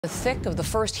The thick of the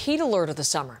first heat alert of the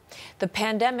summer. The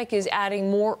pandemic is adding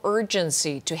more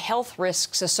urgency to health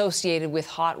risks associated with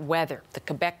hot weather. The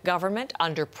Quebec government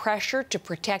under pressure to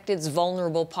protect its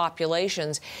vulnerable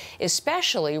populations,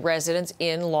 especially residents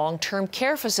in long-term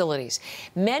care facilities.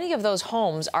 Many of those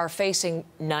homes are facing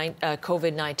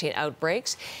COVID-19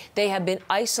 outbreaks. They have been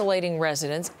isolating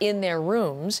residents in their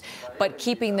rooms, but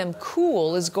keeping them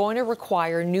cool is going to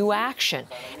require new action.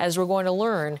 As we're going to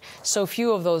learn, so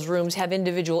few of those rooms have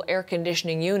individual air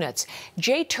conditioning units.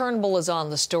 Jay Turnbull is on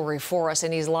the story for us,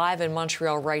 and he's live in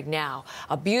Montreal right now.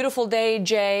 A beautiful day,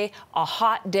 Jay, a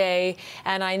hot day,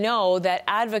 and I know that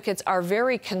advocates are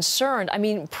very concerned. I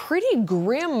mean, pretty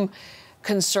grim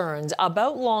concerns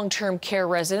about long-term care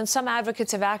residents. Some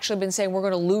advocates have actually been saying we're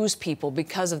going to lose people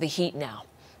because of the heat now.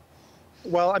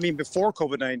 Well, I mean, before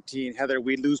COVID-19, Heather,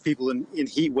 we lose people in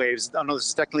heat waves. I don't know if this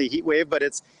is technically a heat wave, but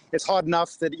it's hot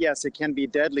enough that, yes, it can be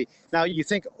deadly. Now, you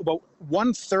think about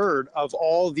 1/3 of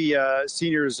all the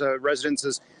seniors'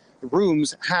 residences'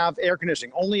 rooms have air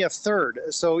conditioning, only 1/3.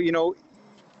 So, you know,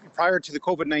 prior to the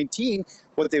COVID-19,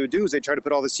 what they would do is they try to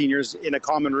put all the seniors in a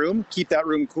common room, keep that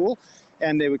room cool,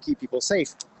 and they would keep people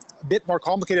safe. A bit more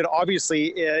complicated, obviously,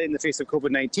 in the face of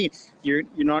COVID-19. You're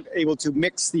not able to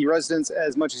mix the residents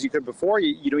as much as you could before.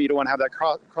 You don't want to have that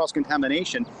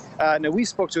cross-contamination. Now, we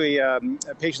spoke to a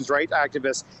patients' rights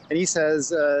activist, and he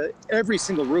says every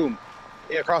single room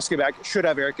across Quebec should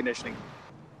have air conditioning.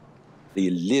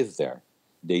 They live there.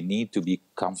 They need to be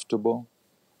comfortable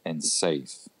and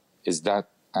safe. Is that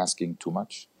asking too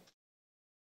much?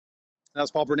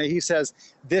 That's Paul Brunet. He says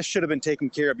this should have been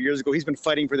taken care of years ago. He's been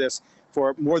fighting for this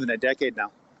for more than a decade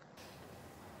now.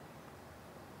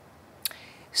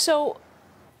 So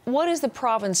what is the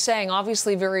province saying?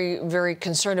 Obviously very, very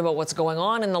concerned about what's going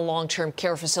on in the long-term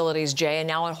care facilities, Jay, and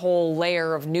now a whole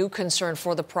layer of new concern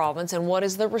for the province. And what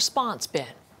has the response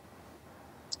been?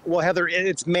 Well, Heather,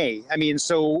 it's May. I mean,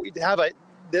 so have it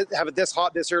this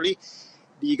hot this early.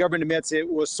 The government admits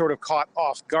it was sort of caught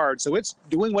off guard. So it's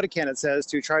doing what it can, it says,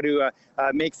 to try to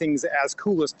make things as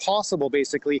cool as possible,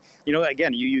 basically. You know,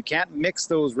 again, you can't mix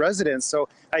those residents. So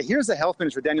here's the Health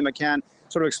Minister, Daniel McCann,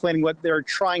 sort of explaining what they're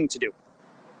trying to do.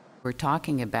 We're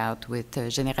talking about with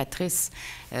Génératrice,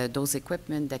 those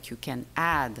equipment that you can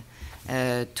add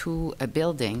to a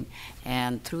building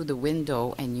and through the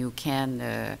window, and you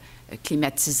can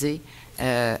climatiser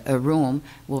a room.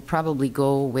 We'll probably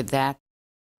go with that.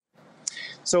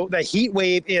 So the heat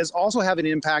wave is also having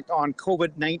an impact on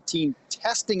COVID-19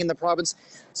 testing in the province.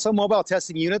 Some mobile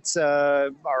testing units are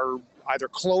either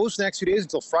closed the next few days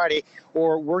until Friday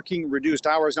or working reduced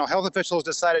hours. Now, health officials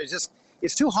decided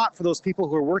it's too hot for those people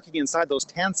who are working inside those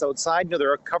tents outside. You know,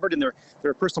 they're covered in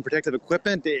their personal protective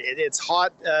equipment. It's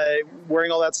hot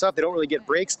wearing all that stuff. They don't really get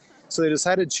breaks. So they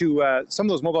decided to, some of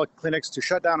those mobile clinics to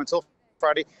shut down until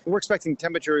Friday. We're expecting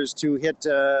temperatures to hit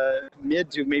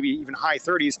mid to maybe even high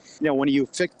 30s. You know, when you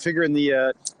figure in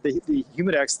the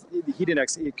humidex, the heat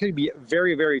index, it could be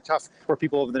very, very tough for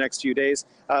people over the next few days.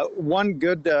 One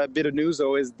good bit of news,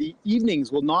 though, is the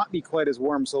evenings will not be quite as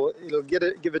warm, so it'll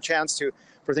give a chance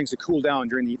for things to cool down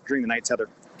during the nights, Heather.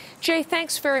 Jay,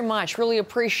 thanks very much. Really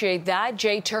appreciate that.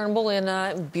 Jay Turnbull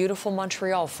in beautiful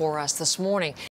Montreal for us this morning.